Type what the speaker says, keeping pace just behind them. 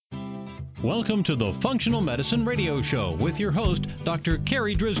Welcome to the Functional Medicine Radio Show with your host, Dr.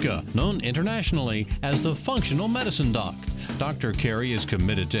 Carrie Drzyzga, known internationally as the Functional Medicine Doc. Dr. Carrie is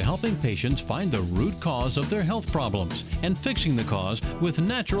committed to helping patients find the root cause of their health problems and fixing the cause with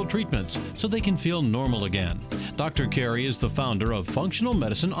natural treatments so they can feel normal again. Dr. Carrie is the founder of Functional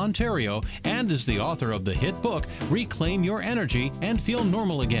Medicine Ontario and is the author of the hit book, Reclaim Your Energy and Feel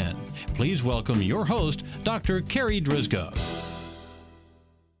Normal Again. Please welcome your host, Dr. Carrie Drzyzga.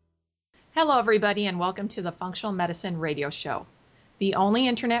 Hello, everybody, and welcome to the Functional Medicine Radio Show, the only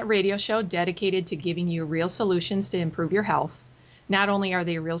internet radio show dedicated to giving you real solutions to improve your health. Not only are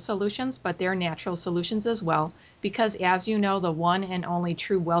they real solutions, but they're natural solutions as well, because as you know, the one and only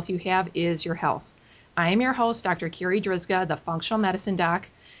true wealth you have is your health. I am your host, Dr. Carrie Drzyzga, the Functional Medicine Doc,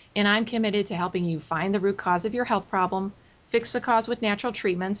 and I'm committed to helping you find the root cause of your health problem, fix the cause with natural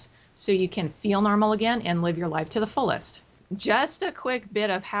treatments, so you can feel normal again and live your life to the fullest. Just a quick bit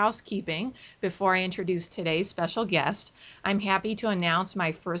of housekeeping before I introduce today's special guest. I'm happy to announce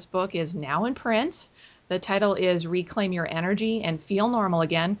my first book is now in print. The title is Reclaim Your Energy and Feel Normal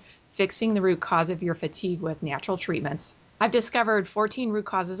Again, Fixing the Root Cause of Your Fatigue with Natural Treatments. I've discovered 14 root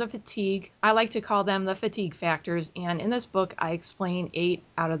causes of fatigue. I like to call them the fatigue factors, and in this book, I explain 8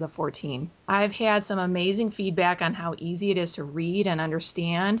 out of the 14. I've had some amazing feedback on how easy it is to read and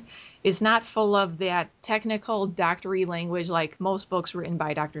understand. It's not full of that technical doctory language like most books written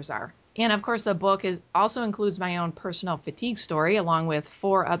by doctors are. And of course, the book also includes my own personal fatigue story, along with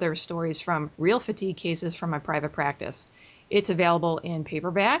 4 other stories from real fatigue cases from my private practice. It's available in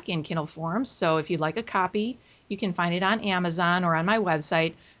paperback and Kindle forms, so if you'd like a copy, you can find it on Amazon or on my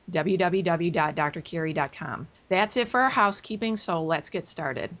website, www.drcarrie.com. That's it for our housekeeping, so let's get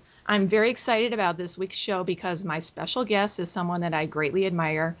started. I'm very excited about this week's show because my special guest is someone that I greatly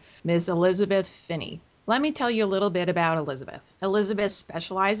admire, Ms. Elizabeth Phinney. Let me tell you a little bit about Elizabeth. Elizabeth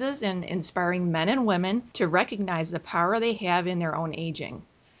specializes in inspiring men and women to recognize the power they have in their own aging.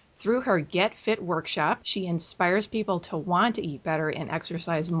 Through her Get Fit workshop, she inspires people to want to eat better and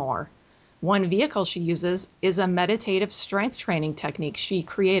exercise more. One vehicle she uses is a meditative strength training technique she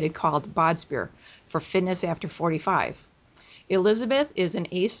created called BODSPEAR for fitness after 45. Elizabeth is an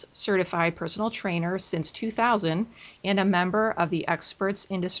ACE certified personal trainer since 2000 and a member of the Experts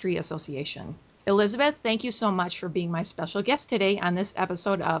Industry Association. Elizabeth, thank you so much for being my special guest today on this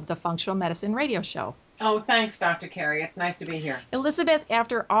episode of the Functional Medicine Radio Show. Oh, thanks, Dr. Carrie. It's nice to be here. Elizabeth,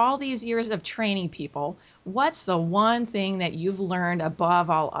 after all these years of training people, what's the one thing that you've learned above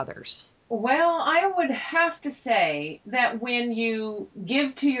all others? Well, I would have to say that when you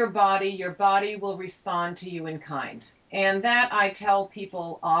give to your body will respond to you in kind. And that I tell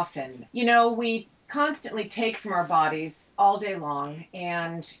people often. You know, we constantly take from our bodies all day long,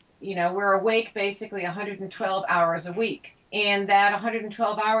 and, we're awake basically 112 hours a week. And that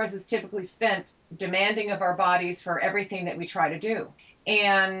 112 hours is typically spent demanding of our bodies for everything that we try to do.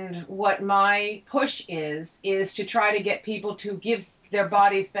 And what my push is to try to get people to give their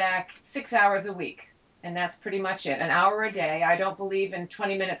bodies back 6 hours a week. And that's pretty much it. An hour a day. I don't believe in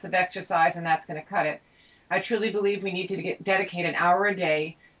 20 minutes of exercise and that's going to cut it. I truly believe we need to dedicate an hour a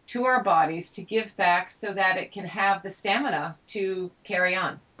day to our bodies to give back so that it can have the stamina to carry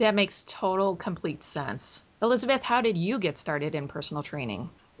on. That makes total, complete sense. Elizabeth, how did you get started in personal training?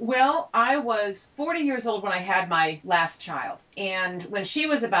 Well, I was 40 years old when I had my last child. And when she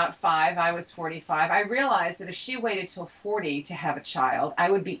was about 5, I was 45. I realized that if she waited till 40 to have a child, I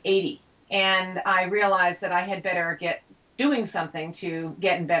would be 80. And I realized that I had better get doing something to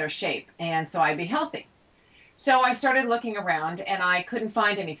get in better shape. And so I'd be healthy. So I started looking around and I couldn't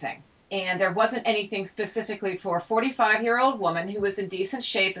find anything. And there wasn't anything specifically for a 45-year-old woman who was in decent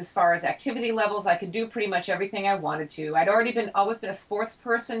shape as far as activity levels. I could do pretty much everything I wanted to. I'd always been a sports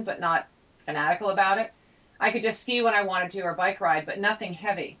person, but not fanatical about it. I could just ski when I wanted to or bike ride, but nothing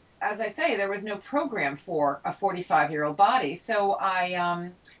heavy. As I say, there was no program for a 45-year-old body. So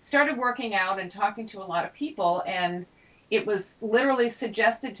I started working out and talking to a lot of people, and it was literally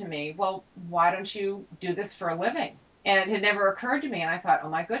suggested to me, well, why don't you do this for a living? And it had never occurred to me. And I thought, oh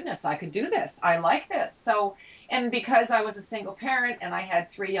my goodness, I could do this. I like this. So, and because I was a single parent and I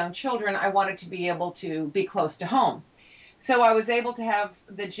had 3 young children, I wanted to be able to be close to home. So I was able to have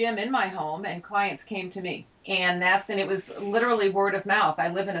the gym in my home and clients came to me. And it was literally word of mouth. I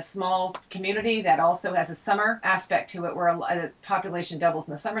live in a small community that also has a summer aspect to it where the population doubles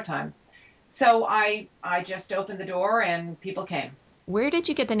in the summertime. So I just opened the door and people came. Where did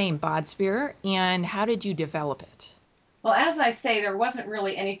you get the name BODSPEAR and how did you develop it? Well, as I say, there wasn't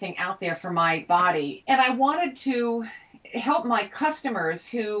really anything out there for my body. And I wanted to help my customers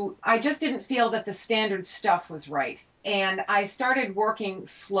who I just didn't feel that the standard stuff was right. And I started working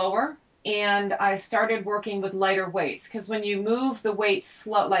slower And I started working with lighter weights because when you move the weight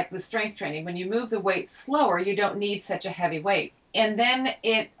slow, like with strength training, when you move the weight slower, you don't need such a heavy weight. And then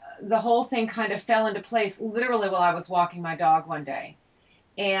the whole thing kind of fell into place literally while I was walking my dog one day.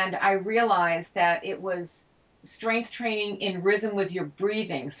 And I realized that it was strength training in rhythm with your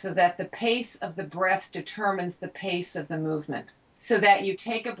breathing so that the pace of the breath determines the pace of the movement. So that you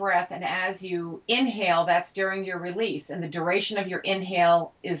take a breath, and as you inhale, that's during your release. And the duration of your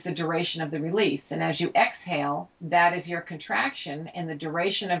inhale is the duration of the release. And as you exhale, that is your contraction. And the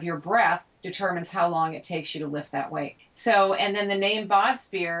duration of your breath determines how long it takes you to lift that weight. So, and then the name Bod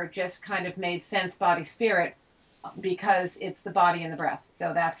Spear just kind of made sense, body spirit, because it's the body and the breath.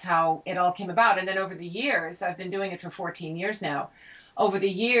 So that's how it all came about. And then over the years, I've been doing it for 14 years now. Over the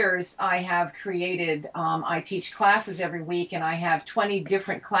years, I have created, I teach classes every week, and I have 20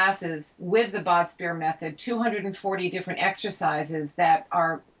 different classes with the Bod Spear method, 240 different exercises that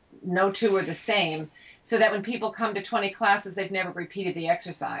are no two are the same, so that when people come to 20 classes, they've never repeated the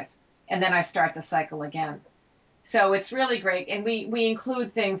exercise. And then I start the cycle again. So it's really great. And we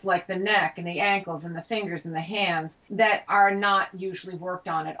include things like the neck and the ankles and the fingers and the hands that are not usually worked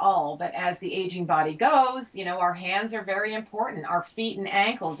on at all. But as the aging body goes, our hands are very important. Our feet and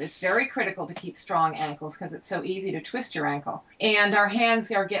ankles, it's very critical to keep strong ankles because it's so easy to twist your ankle. And our hands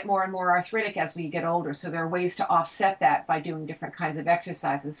get more and more arthritic as we get older. So there are ways to offset that by doing different kinds of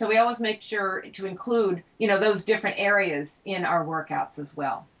exercises. So we always make sure to include, those different areas in our workouts as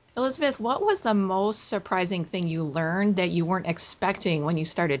well. Elizabeth, what was the most surprising thing you learned that you weren't expecting when you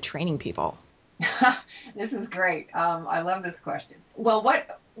started training people? This is great. I love this question. Well,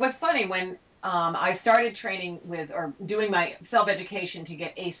 what's funny when I started training with or doing my self-education to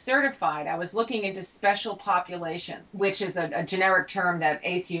get ACE certified, I was looking into special populations, which is a generic term that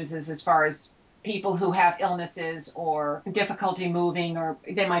ACE uses as far as people who have illnesses or difficulty moving, or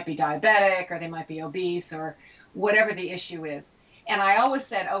they might be diabetic or they might be obese or whatever the issue is. And I always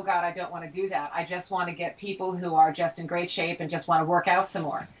said, oh God, I don't want to do that. I just want to get people who are just in great shape and just want to work out some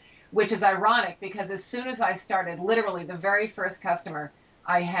more, which is ironic because as soon as I started, literally the very first customer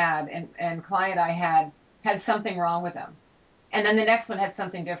I had and client I had something wrong with them. And then the next one had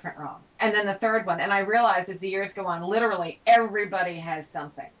something different wrong. And then the third one. And I realized as the years go on, literally everybody has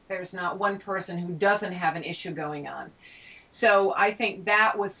something. There's not one person who doesn't have an issue going on. So I think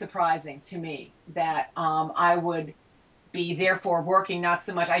that was surprising to me that I would be therefore working not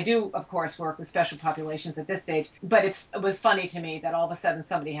so much. I do, of course, work with special populations at this stage, but it was funny to me that all of a sudden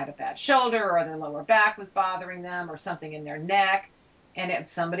somebody had a bad shoulder or their lower back was bothering them or something in their neck. And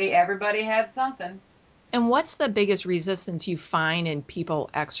everybody had something. And what's the biggest resistance you find in people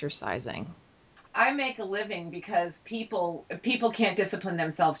exercising? I make a living because people can't discipline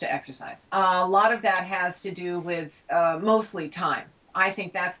themselves to exercise. A lot of that has to do with mostly time. I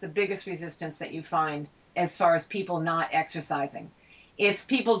think that's the biggest resistance that you find as far as people not exercising. It's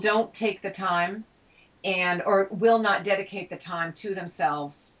people don't take the time and or will not dedicate the time to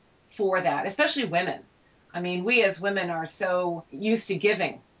themselves for that, especially women. I mean, we as women are so used to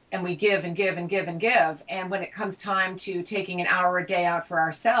giving, and we give and give and give and give. And when it comes time to taking an hour a day out for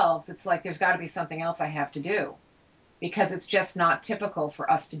ourselves, it's like there's got to be something else I have to do because it's just not typical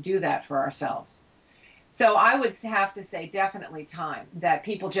for us to do that for ourselves. So I would have to say definitely time, that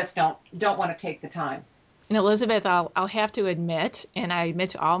people just don't want to take the time. And Elizabeth, I'll have to admit, and I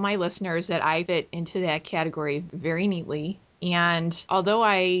admit to all my listeners that I fit into that category very neatly. And although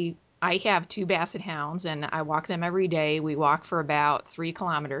I have two basset hounds and I walk them every day. We walk for about 3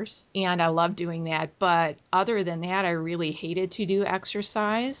 kilometers and I love doing that. But other than that, I really hated to do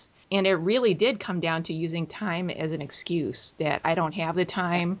exercise. And it really did come down to using time as an excuse that I don't have the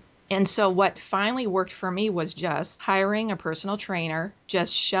time. And so what finally worked for me was just hiring a personal trainer,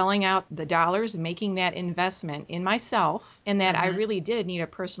 just shelling out the dollars, making that investment in myself, and that I Mm-hmm. really did need a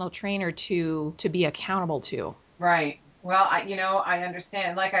personal trainer to be accountable to. Right. Well, I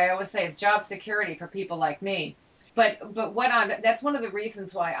understand. Like I always say, it's job security for people like me. But that's one of the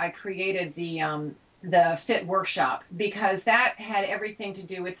reasons why I created the fit workshop, because that had everything to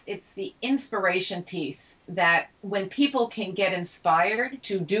do. It's the inspiration piece that when people can get inspired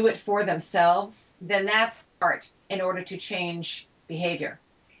to do it for themselves, then that's art in order to change behavior.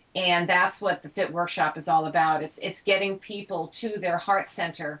 And that's what the fit workshop is all about. It's getting people to their heart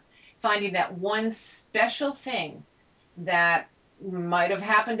center, finding that one special thing that might have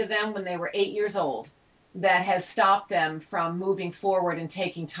happened to them when they were 8 years old that has stopped them from moving forward and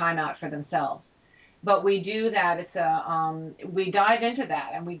taking time out for themselves. But we do that. We dive into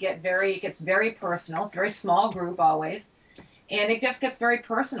that and it gets very personal. It's a very small group always. And it just gets very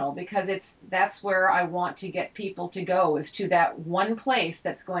personal because that's where I want to get people to go, is to that one place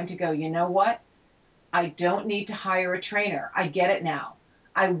that's going to go, you know what? I don't need to hire a trainer. I get it now.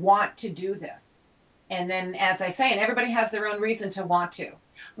 I want to do this. And then, as I say, and everybody has their own reason to want to.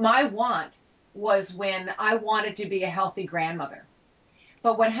 My want was when I wanted to be a healthy grandmother.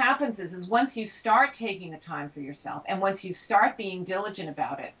 But what happens is once you start taking the time for yourself and once you start being diligent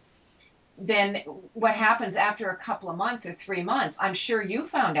about it, then what happens after a couple of months or 3 months, I'm sure you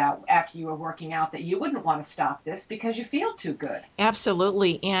found out after you were working out that you wouldn't want to stop this because you feel too good.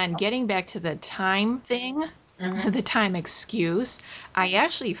 Absolutely. And getting back to the time thing, Mm-hmm. the time excuse, I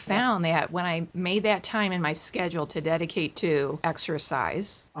actually Yes. found that when I made that time in my schedule to dedicate to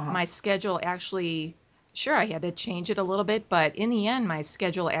exercise, Uh-huh. my schedule actually, sure, I had to change it a little bit, but in the end, my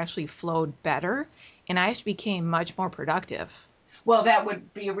schedule actually flowed better and I actually became much more productive. Well, that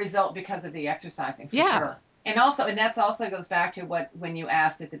would be a result because of the exercising for Yeah, sure. And that's also goes back to what when you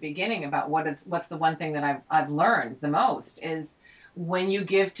asked at the beginning about what's the one thing that I've learned the most is when you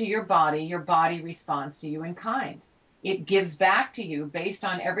give to your body responds to you in kind. It gives back to you based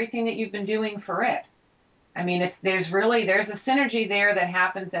on everything that you've been doing for it. I mean, there's a synergy there that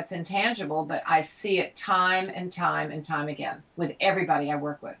happens that's intangible, but I see it time and time and time again with everybody I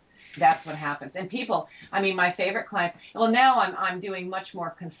work with. That's what happens. And people, I mean, my favorite clients, well, now I'm doing much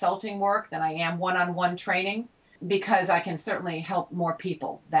more consulting work than I am one-on-one training because I can certainly help more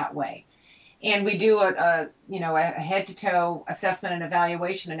people that way. And we do a head to toe assessment and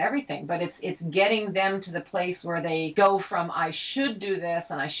evaluation and everything, but it's getting them to the place where they go from I should do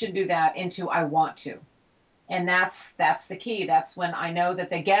this and I should do that into I want to. And that's the key. That's when I know that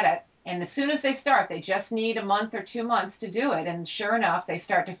they get it. And as soon as they start, they just need a month or 2 months to do it. And sure enough, they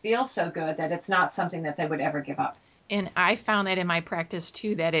start to feel so good that it's not something that they would ever give up. and I found that in my practice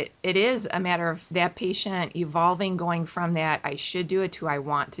too, that it is a matter of that patient evolving, going from that I should do it to I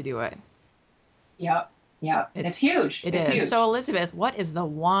want to do it. Yep. Yep. It's It's huge. it It's is. So huge. Elizabeth, what is the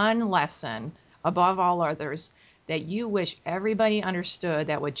one lesson above all others that you wish everybody understood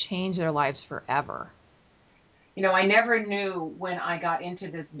that would change their lives forever? I never knew when I got into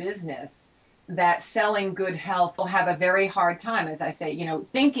this business that selling good health will have a very hard time, as I say,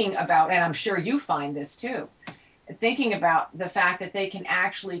 thinking about, and I'm sure you find this too, thinking about the fact that they can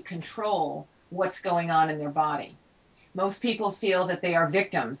actually control what's going on in their body. Most people feel that they are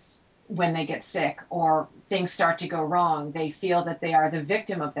victims when they get sick or things start to go wrong. They feel that they are the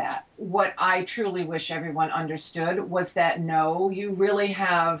victim of that. What I truly wish everyone understood was that no, you really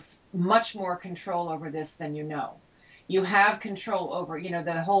have much more control over this than you know. You have control over,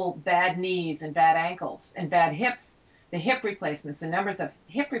 the whole bad knees and bad ankles and bad hips, the hip replacements, the numbers of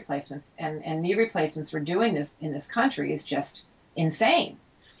hip replacements and knee replacements we're doing this in this country is just insane.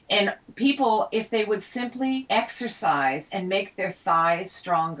 And people, if they would simply exercise and make their thighs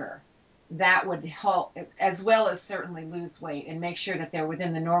stronger, that would help, as well as certainly lose weight and make sure that they're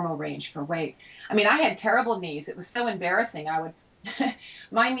within the normal range for weight. I mean, I had terrible knees. It was so embarrassing.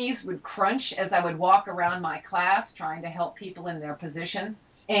 My knees would crunch as I would walk around my class trying to help people in their positions.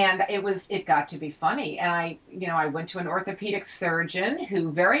 And it got to be funny. And I went to an orthopedic surgeon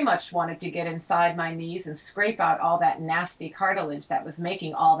who very much wanted to get inside my knees and scrape out all that nasty cartilage that was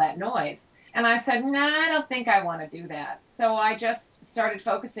making all that noise. And I said, nah, I don't think I want to do that. So I just started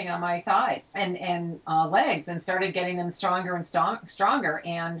focusing on my thighs and legs and started getting them stronger and stronger.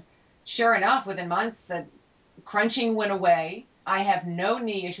 And sure enough, within months, the crunching went away. I have no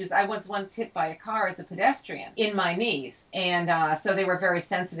knee issues. I was once hit by a car as a pedestrian in my knees. And so they were very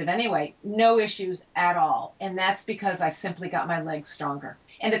sensitive anyway. No issues at all. And that's because I simply got my legs stronger.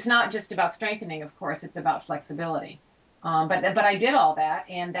 And it's not just about strengthening, of course, it's about flexibility. But I did all that,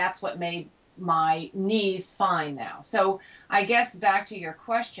 and that's what made my knees fine now. So I guess back to your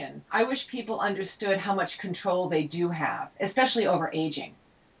question, I wish people understood how much control they do have, especially over aging,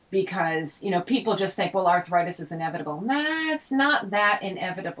 because people just think, well, arthritis is inevitable. Nah, it's not that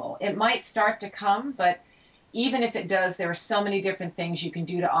inevitable. It might start to come, but even if it does, there are so many different things you can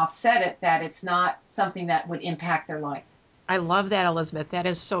do to offset it that it's not something that would impact their life. I love that, Elizabeth. That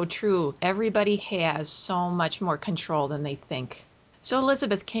is so true. Everybody has so much more control than they think. So,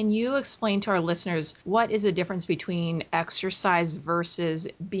 Elizabeth, can you explain to our listeners what is the difference between exercise versus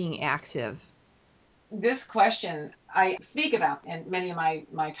being active? This question I speak about in many of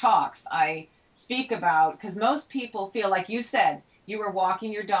my talks. I speak about because most people feel like you said you were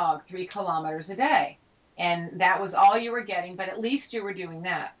walking your dog 3 kilometers a day, and that was all you were getting, but at least you were doing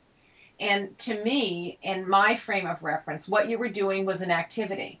that. And to me, in my frame of reference, what you were doing was an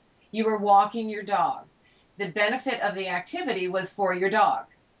activity. You were walking your dog. The benefit of the activity was for your dog,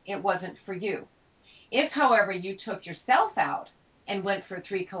 it wasn't for you. If, however, you took yourself out and went for a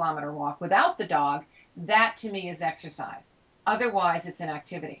 3 kilometer walk without the dog, that to me is exercise. Otherwise, it's an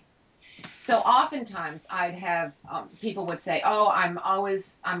activity. So oftentimes I'd have people would say, oh,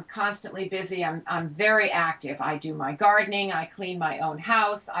 I'm constantly busy. I'm very active. I do my gardening. I clean my own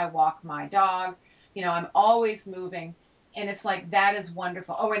house. I walk my dog. I'm always moving. And it's like, that is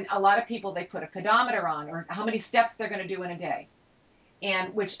wonderful. Oh, and a lot of people, they put a pedometer on or how many steps they're going to do in a day.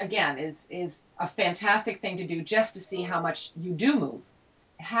 And which again is a fantastic thing to do just to see how much you do move.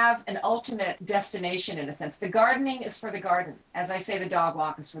 Have an ultimate destination in a sense. The gardening is for the garden. As I say, the dog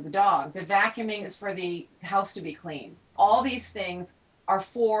walk is for the dog. The vacuuming is for the house to be clean. All these things are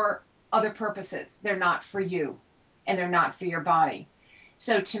for other purposes. They're not for you and they're not for your body.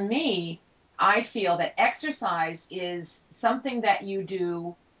 So to me, I feel that exercise is something that you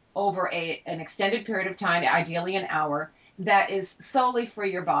do over an extended period of time, ideally an hour, that is solely for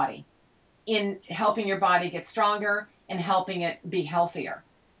your body in helping your body get stronger and helping it be healthier.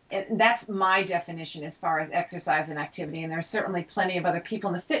 And that's my definition as far as exercise and activity. And there's certainly plenty of other people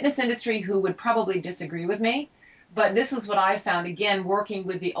in the fitness industry who would probably disagree with me. But this is what I found, again, working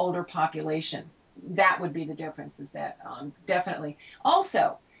with the older population. That would be the difference, is that definitely.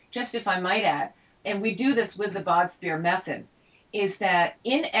 Also, just if I might add, and we do this with the Bod Spear method, is that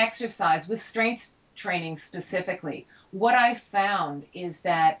in exercise, with strength training specifically, what I found is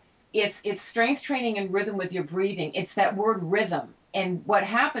that it's strength training and rhythm with your breathing. It's that word rhythm. And what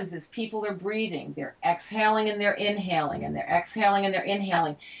happens is people are breathing, they're exhaling and they're inhaling, and they're exhaling and they're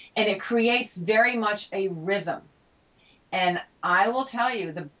inhaling. And it creates very much a rhythm. And I will tell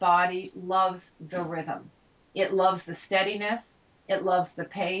you, the body loves the rhythm. It loves the steadiness, it loves the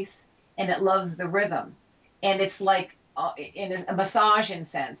pace, and it loves the rhythm. And it's like in a massage in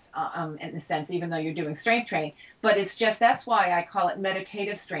a sense, even though you're doing strength training. But it's just, that's why I call it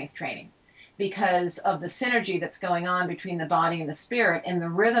meditative strength training, because of the synergy that's going on between the body and the spirit and the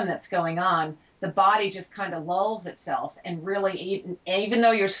rhythm that's going on. The body just kind of lulls itself, and really, even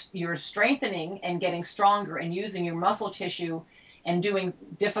though you're strengthening and getting stronger and using your muscle tissue and doing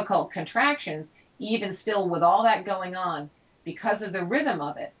difficult contractions, even still with all that going on, because of the rhythm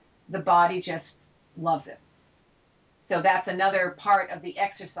of it, the body just loves it. So that's another part of the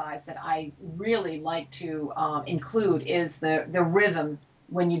exercise that I really like to include, is the rhythm.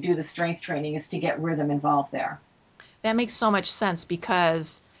 When you do the strength training, is to get rhythm involved there. That makes so much sense,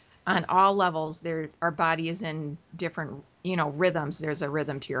 because on all levels, our body is in different, rhythms. There's a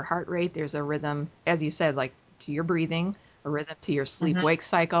rhythm to your heart rate. There's a rhythm, as you said, like to your breathing, a rhythm to your sleep-wake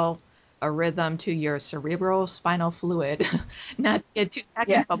cycle, a rhythm to your cerebral spinal fluid. Not to get too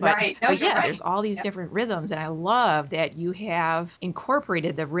technical, Yes, right. No, but you're yeah, right. there's all these Yep. different rhythms. And I love that you have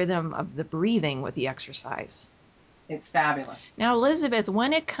incorporated the rhythm of the breathing with the exercise. It's fabulous. Now, Elizabeth,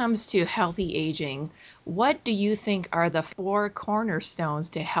 when it comes to healthy aging, what do you think are the 4 cornerstones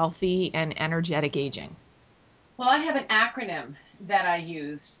to healthy and energetic aging? Well, I have an acronym that I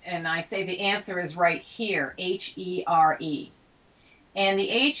used, and I say the answer is right here, HERE. And the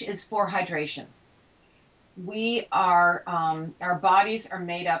H is for hydration. Our bodies are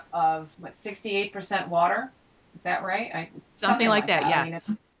made up of, what, 68% water? Is that right? Something Something like like that, that. I mean,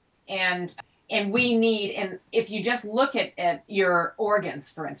 yes. and we need, and if you just look at your organs,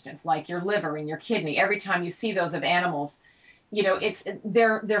 for instance, like your liver and your kidney, every time you see those of animals,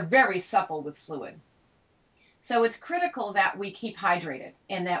 they're very supple with fluid. So it's critical that we keep hydrated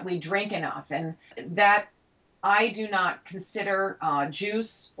and that we drink enough, and that I do not consider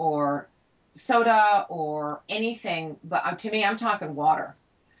juice or soda or anything, but to me, I'm talking water.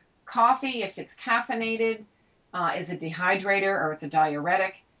 Coffee, if it's caffeinated, is a dehydrator or it's a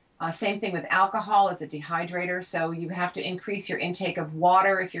diuretic. Same thing with alcohol, is a dehydrator. So you have to increase your intake of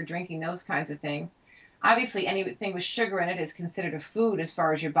water if you're drinking those kinds of things. Obviously, anything with sugar in it is considered a food as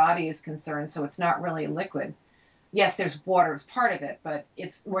far as your body is concerned, so it's not really a liquid. Yes, there's water as part of it, but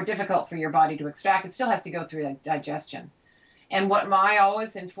it's more difficult for your body to extract. It still has to go through digestion. And what I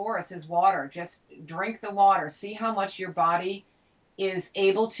always enforce is water. Just drink the water. See how much your body is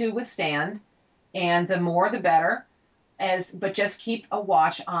able to withstand, and the more the better. But just keep a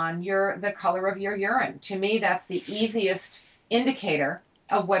watch on the color of your urine. To me, that's the easiest indicator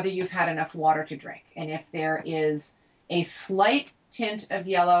of whether you've had enough water to drink. And if there is a slight tint of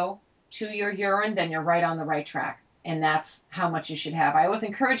yellow to your urine, then you're right on the right track. And that's how much you should have. I always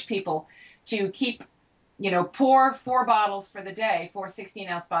encourage people to keep, pour 4 bottles for the day, 4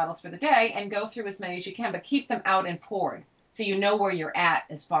 16-ounce bottles for the day, and go through as many as you can, but keep them out and poured so you know where you're at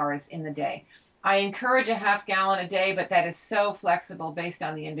as far as in the day. I encourage a half gallon a day, but that is so flexible based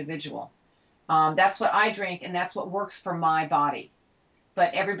on the individual. That's what I drink, and that's what works for my body.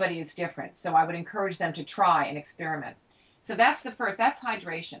 but everybody is different. So I would encourage them to try and experiment. So that's the first, that's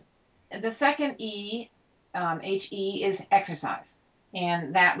hydration. And the second E, HE, is exercise.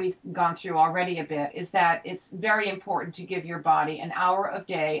 And that we've gone through already a bit, is that it's very important to give your body an hour a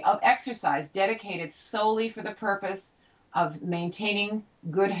day of exercise dedicated solely for the purpose of maintaining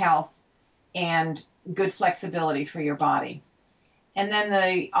good health and good flexibility for your body. And then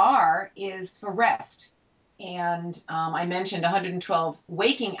the R is for rest. And I mentioned 112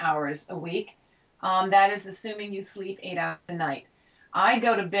 waking hours a week. That is assuming you sleep 8 hours a night. I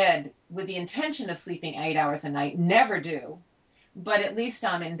go to bed with the intention of sleeping 8 hours a night, never do, but at least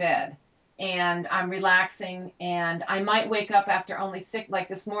I'm in bed and I'm relaxing, and I might wake up after only six, like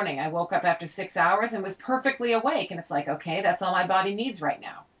this morning, I woke up after 6 hours and was perfectly awake. And it's like, okay, that's all my body needs right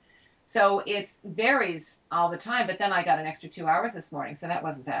now. So it varies all the time, but then I got an extra 2 hours this morning, so that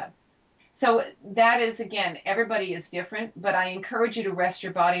wasn't bad. So that is, again, everybody is different, but I encourage you to rest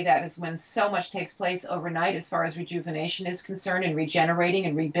your body. That is when so much takes place overnight as far as rejuvenation is concerned, and regenerating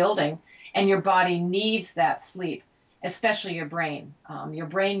and rebuilding. And your body needs that sleep, especially your brain. Your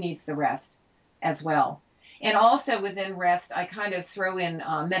brain needs the rest as well. And also within rest, I kind of throw in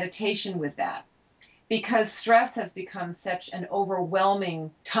meditation with that, because stress has become such an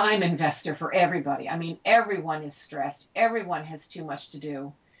overwhelming time investor for everybody. I mean, everyone is stressed. Everyone has too much to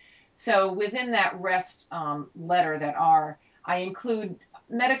do. So within that rest letter, that R, I include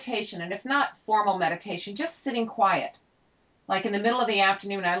meditation. And if not formal meditation, just sitting quiet. Like in the middle of the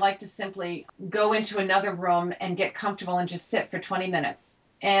afternoon, I like to simply go into another room and get comfortable and just sit for 20 minutes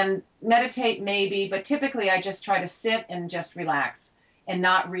and meditate maybe, but typically I just try to sit and just relax and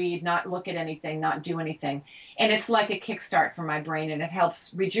not read, not look at anything, not do anything. And it's like a kickstart for my brain, and it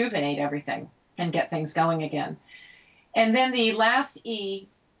helps rejuvenate everything and get things going again. And then the last E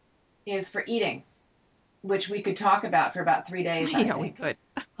is for eating, which we could talk about for about 3 days, I Yeah, we think.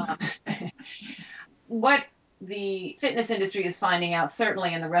 could. Um, what the fitness industry is finding out,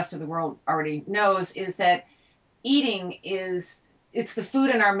 certainly, and the rest of the world already knows, is that eating is, it's the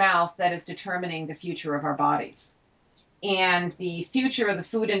food in our mouth that is determining the future of our bodies. And the future of the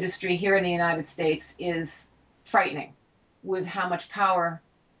food industry here in the United States is frightening, with how much power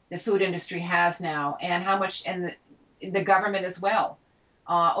the food industry has now, and how much, and the government as well,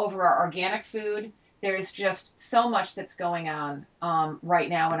 over our organic food. There is just so much that's going on right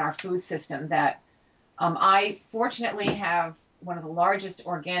now in our food system that I fortunately have one of the largest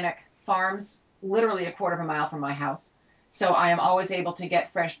organic farms, literally a quarter of a mile from my house. So I am always able to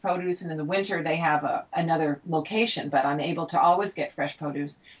get fresh produce. And in the winter, they have another location, but I'm able to always get fresh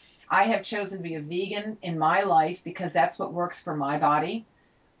produce. I have chosen to be a vegan in my life because that's what works for my body.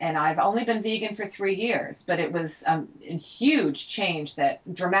 And I've only been vegan for 3 years, but it was a huge change that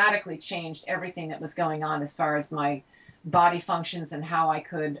dramatically changed everything that was going on as far as my body functions and how I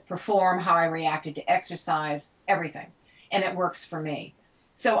could perform, how I reacted to exercise, everything. And it works for me.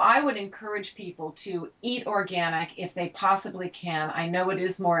 So I would encourage people to eat organic if they possibly can. I know it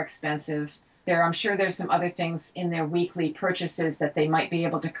is more expensive. I'm sure there's some other things in their weekly purchases that they might be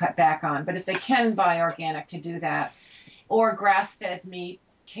able to cut back on. But if they can buy organic, to do that, or grass-fed meat,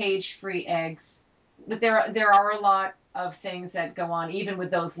 cage-free eggs. But there are a lot of things that go on even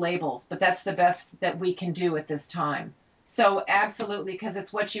with those labels, but that's the best that we can do at this time. So absolutely, because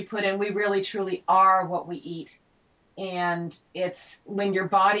it's what you put in. We really truly are what we eat. And it's when your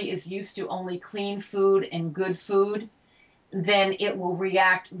body is used to only clean food and good food, then it will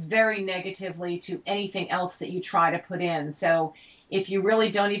react very negatively to anything else that you try to put in. So if you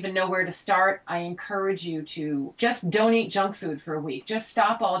really don't even know where to start, I encourage you to just don't eat junk food for a week. Just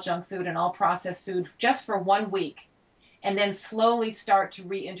stop all junk food and all processed food just for 1 week, and then slowly start to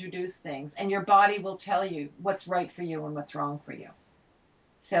reintroduce things. And your body will tell you what's right for you and what's wrong for you.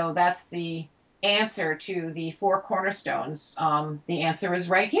 So that's the answer to the four cornerstones. The answer is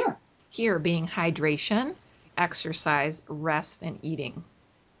right here. Here being hydration, exercise, rest, and eating.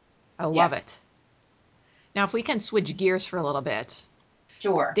 I love Yes, it. Now, if we can switch gears for a little bit,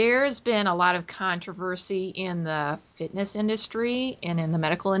 sure. there's been a lot of controversy in the fitness industry and in the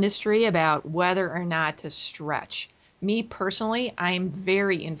medical industry about whether or not to stretch. Me personally, I'm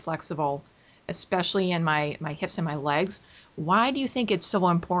very inflexible, especially in my hips and my legs. Why do you think it's so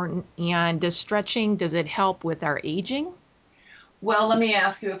important? And does stretching, does it help with our aging? Well, let me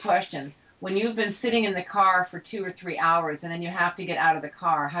ask you a question. When you've been sitting in the car for 2 or 3 hours and then you have to get out of the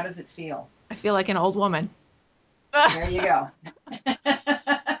car, how does it feel? I feel like an old woman. There you go.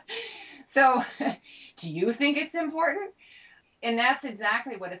 So, do you think it's important? And that's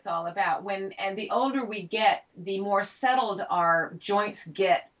exactly what it's all about. And the older we get, the more settled our joints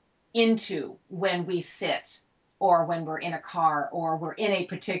get into when we sit. or when we're in a car or we're in a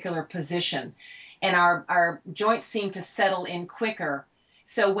particular position, and our joints seem to settle in quicker.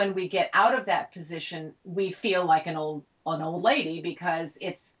 So when we get out of that position, we feel like an old lady because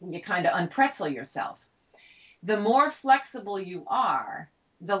you kind of unpretzel yourself. The more flexible you are,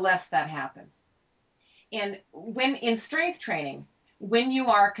 the less that happens. And when in strength training, when you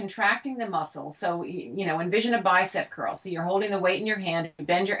are contracting the muscle, so envision a bicep curl. So you're holding the weight in your hand, you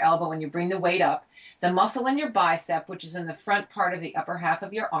bend your elbow and you bring the weight up. The muscle in your bicep, which is in the front part of the upper half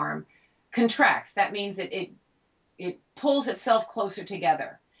of your arm, contracts. That means it pulls itself closer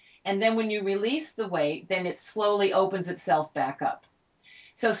together. And then when you release the weight, then it slowly opens itself back up.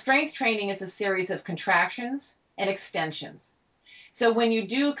 So strength training is a series of contractions and extensions. So when you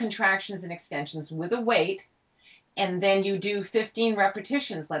do contractions and extensions with a weight, and then you do 15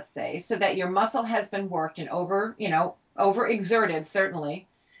 repetitions, let's say, so that your muscle has been worked and overexerted, certainly.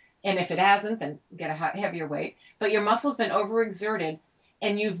 And if it hasn't, then get a heavier weight. But your muscle's been overexerted,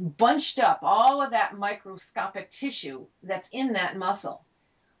 and you've bunched up all of that microscopic tissue that's in that muscle.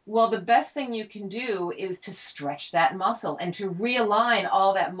 Well, the best thing you can do is to stretch that muscle and to realign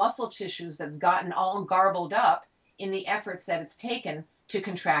all that muscle tissues that's gotten all garbled up in the efforts that it's taken to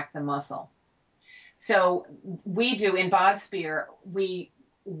contract the muscle. So we do in Bod Spear, we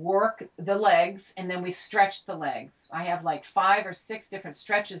work the legs and then we stretch the legs. I have like 5 or 6 different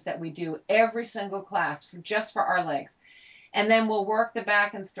stretches that we do every single class just for our legs. And then we'll work the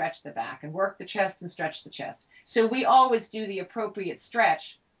back and stretch the back and work the chest and stretch the chest. So we always do the appropriate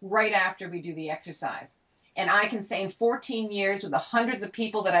stretch right after we do the exercise. And I can say in 14 years with the hundreds of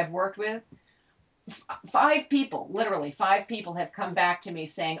people that I've worked with, 5 people, literally 5 people have come back to me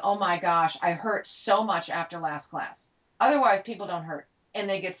saying, oh my gosh, I hurt so much after last class. Otherwise, people don't hurt and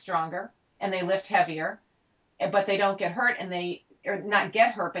they get stronger and they lift heavier, but they don't get hurt or not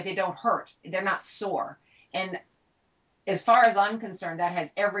get hurt, but they don't hurt. They're not sore. And as far as I'm concerned, that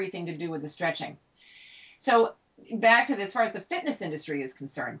has everything to do with the stretching. So back to this, as far as the fitness industry is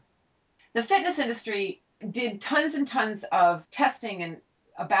concerned, the fitness industry did tons and tons of testing and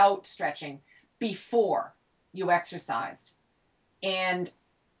about stretching before you exercised. And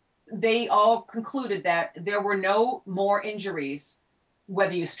they all concluded that there were no more injuries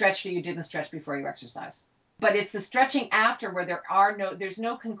whether you stretched or you didn't stretch before you exercise. But it's the stretching after where there's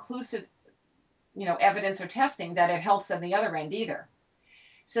no conclusive evidence or testing that it helps on the other end either.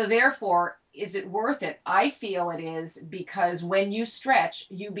 So therefore, is it worth it? I feel it is, because when you stretch,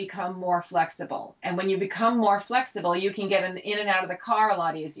 you become more flexible. And when you become more flexible, you can get in and out of the car a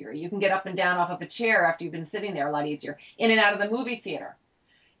lot easier. You can get up and down off of a chair after you've been sitting there a lot easier. In and out of the movie theater.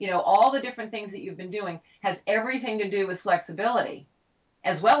 All the different things that you've been doing has everything to do with flexibility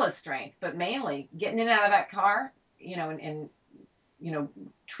as well as strength, but mainly getting in and out of that car, and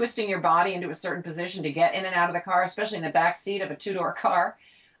twisting your body into a certain position to get in and out of the car, especially in the back seat of a 2-door car,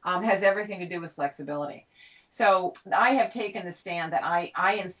 has everything to do with flexibility. So I have taken the stand that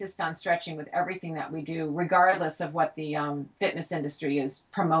I insist on stretching with everything that we do, regardless of what the fitness industry is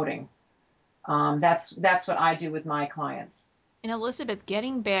promoting. That's what I do with my clients. And Elizabeth,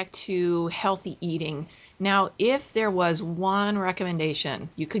 getting back to healthy eating, now, if there was one recommendation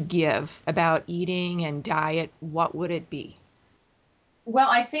you could give about eating and diet, what would it be? Well,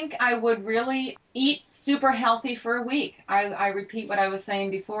 I think I would really eat super healthy for a week. I repeat what I was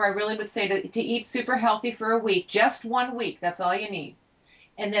saying before. I really would say to eat super healthy for a week, just 1 week. That's all you need.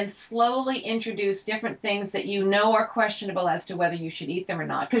 And then slowly introduce different things that are questionable as to whether you should eat them or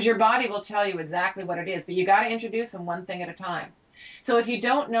not. Because your body will tell you exactly what it is, but you got to introduce them one thing at a time. So if you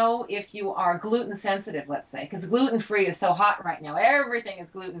don't know if you are gluten sensitive, let's say, because gluten-free is so hot right now, everything is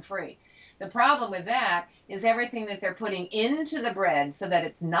gluten-free. The problem with that is everything that they're putting into the bread so that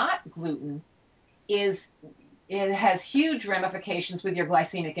it's not gluten it has huge ramifications with your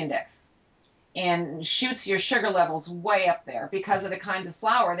glycemic index and shoots your sugar levels way up there because of the kinds of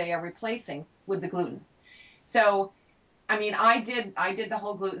flour they are replacing with the gluten. So, I mean, I did the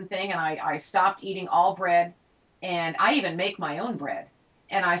whole gluten thing, and I stopped eating all bread, and I even make my own bread.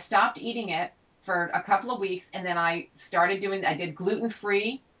 And I stopped eating it for a couple of weeks, and then I did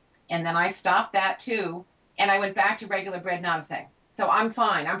gluten-free, and then I stopped that too, and I went back to regular bread, not a thing. So I'm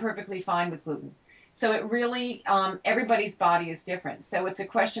fine. I'm perfectly fine with gluten. So it really, everybody's body is different. So it's a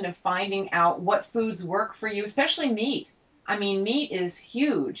question of finding out what foods work for you, especially meat. I mean, meat is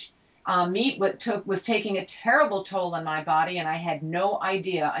huge. Meat was taking a terrible toll on my body, and I had no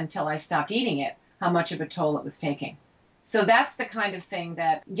idea until I stopped eating it how much of a toll it was taking. So that's the kind of thing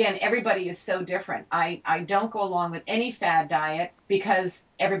that, again, everybody is so different. I don't go along with any fad diet because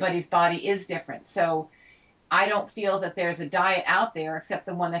everybody's body is different. So I don't feel that there's a diet out there except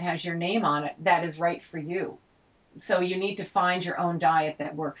the one that has your name on it that is right for you. So you need to find your own diet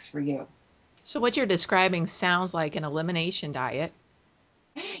that works for you. So what you're describing sounds like an elimination diet.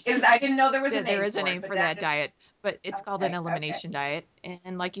 I didn't know there was a There name is a for it, name but for that that is diet, but it's called an okay. Okay. elimination diet.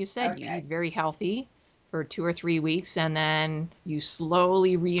 And like you said, you eat Okay. very healthy for 2 or 3 weeks, and then you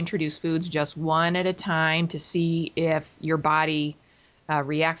slowly reintroduce foods just one at a time to see if your body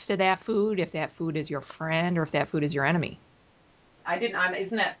reacts to that food, if that food is your friend or if that food is your enemy. I didn't.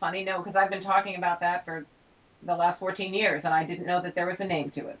 Isn't that funny? No, because I've been talking about that for the last 14 years, and I didn't know that there was a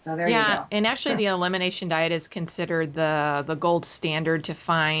name to it. So there you Yeah, go. and actually the elimination diet is considered the gold standard to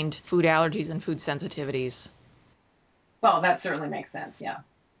find food allergies and food sensitivities. Well, that certainly makes sense. Yeah.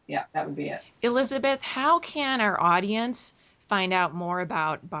 Yeah, that would be it. Elizabeth, how can our audience find out more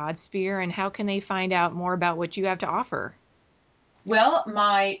about BodSphere and how can they find out more about what you have to offer? Well,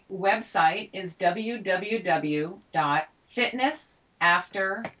 my website is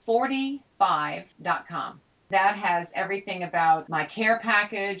www.fitnessafter45.com. That has everything about my care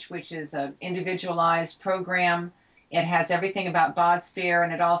package, which is an individualized program. It has everything about BodSphere,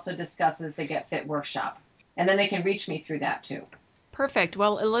 and it also discusses the Get Fit workshop. And then they can reach me through that too. Perfect.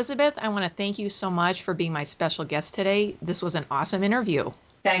 Well, Elizabeth, I want to thank you so much for being my special guest today. This was an awesome interview.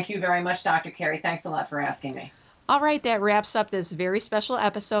 Thank you very much, Dr. Carey. Thanks a lot for asking me. All right, that wraps up this very special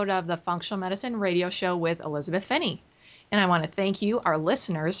episode of the Functional Medicine Radio Show with Elizabeth Phinney. And I want to thank you, our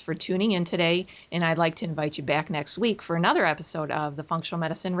listeners, for tuning in today. And I'd like to invite you back next week for another episode of the Functional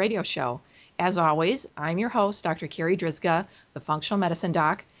Medicine Radio Show. As always, I'm your host, Dr. Carey Drizga, the Functional Medicine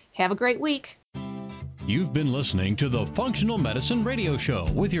Doc. Have a great week. You've been listening to the Functional Medicine Radio Show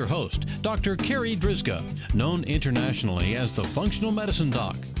with your host, Dr. Carey Drizga, known internationally as the Functional Medicine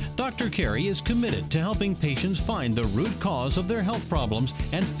Doc. Dr. Carey is committed to helping patients find the root cause of their health problems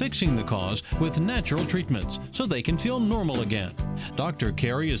and fixing the cause with natural treatments so they can feel normal again. Dr.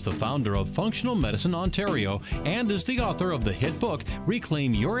 Carey is the founder of Functional Medicine Ontario and is the author of the hit book,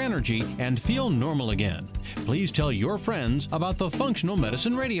 Reclaim Your Energy and Feel Normal Again. Please tell your friends about the Functional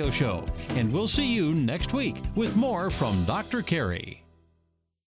Medicine Radio Show, and we'll see you next week with more from Dr. Carey.